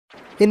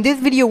In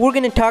this video, we're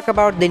gonna talk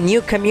about the new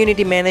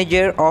community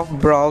manager of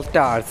Brawl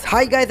Stars.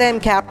 Hi guys, I am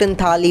Captain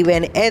Talib,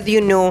 and as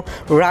you know,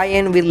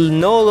 Ryan will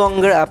no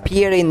longer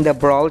appear in the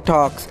Brawl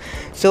Talks.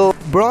 So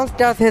Brawl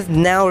Stars has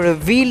now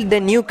revealed the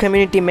new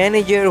community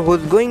manager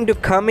who's going to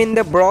come in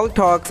the Brawl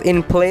Talks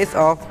in place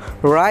of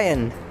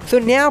Ryan. So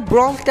now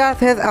Brawl Stars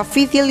has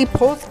officially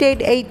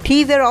posted a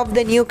teaser of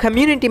the new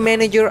community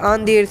manager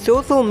on their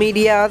social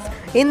medias.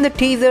 In the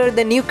teaser,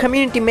 the new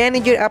community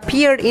manager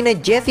appeared in a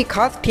Jessie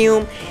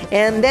costume,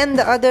 and then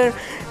the other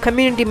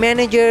community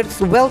managers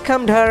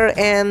welcomed her,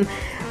 and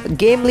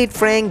Game Lead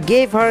Frank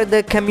gave her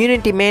the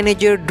community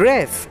manager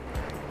dress.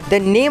 The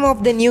name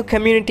of the new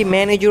community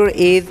manager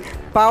is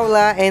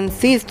Paula, and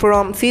she's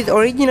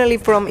originally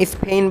from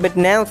Spain, but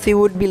now she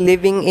would be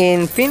living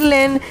in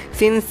Finland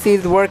since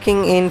she's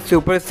working in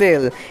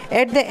Supercell.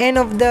 At the end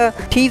of the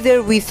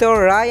teaser, we saw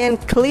Ryan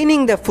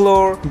cleaning the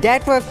floor.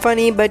 That was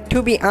funny, but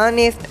to be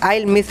honest,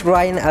 I'll miss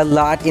Ryan a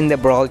lot in the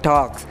Brawl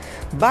Talks.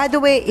 By the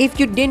way, if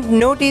you didn't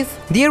notice,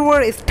 there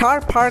were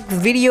Star Parks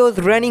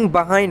videos running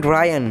behind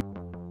Ryan.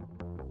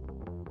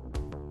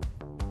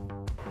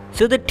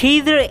 So the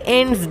teaser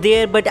ends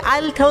there, but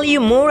I'll tell you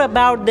more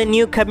about the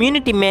new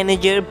community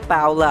manager,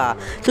 Paula.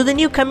 So the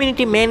new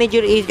community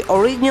manager is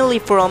originally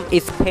from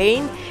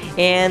Spain,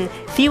 and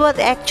she was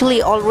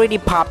actually already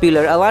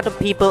popular. A lot of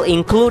people,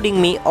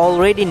 including me,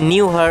 already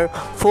knew her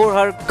for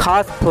her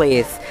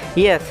cosplays.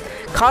 Yes,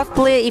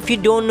 cosplay, if you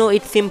don't know,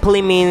 it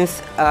simply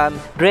means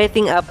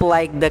dressing up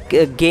like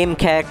the game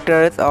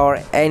characters or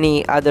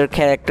any other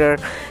character.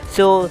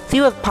 So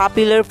she was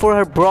popular for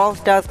her Brawl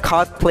Stars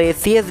cosplay.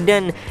 She has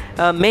done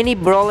many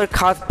brawler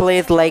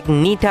cosplays like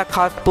Nita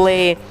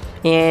cosplay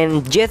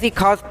and Jessie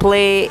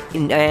cosplay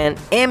and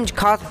Emge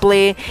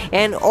cosplay,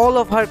 and all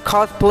of her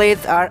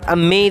cosplays are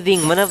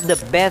amazing. One of the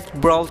best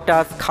Brawl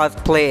Stars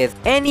cosplays.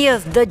 And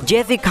yes, the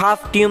Jessie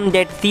costume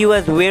that she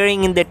was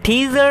wearing in the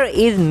teaser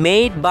is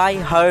made by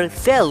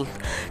herself.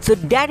 So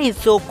that is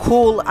so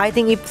cool. I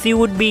think if she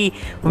would be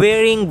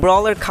wearing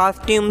brawler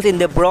costumes in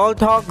the Brawl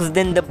Talks,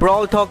 then the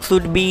Brawl Talks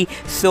would be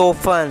so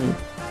fun.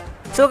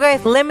 So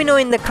guys, let me know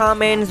in the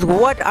comments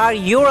what are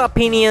your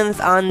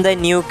opinions on the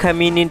new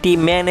community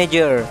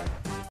manager.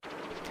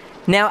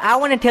 Now I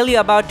want to tell you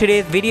about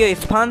today's video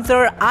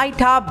sponsor,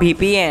 iTop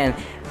VPN.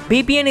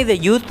 VPN is a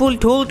useful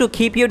tool to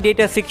keep your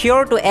data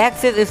secure, to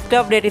access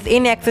stuff that is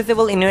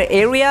inaccessible in your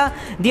area.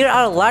 There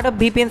are a lot of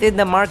VPNs in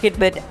the market,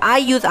 but I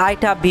use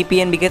iTop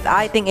VPN because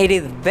I think it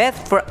is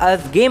best for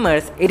us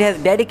gamers. It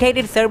has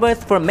dedicated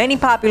servers for many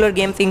popular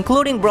games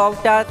including Brawl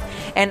Stars,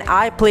 and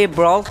I play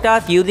Brawl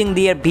Stars using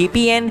their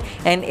VPN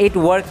and it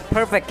works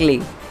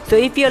perfectly. So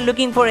if you're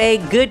looking for a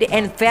good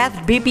and fast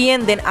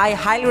VPN, then I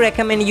highly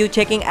recommend you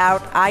checking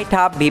out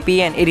iTop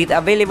VPN. It is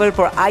available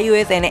for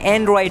iOS and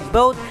Android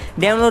both.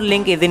 Download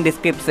link is in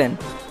description.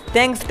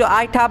 Thanks to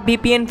iTop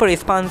VPN for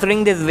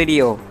sponsoring this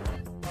video.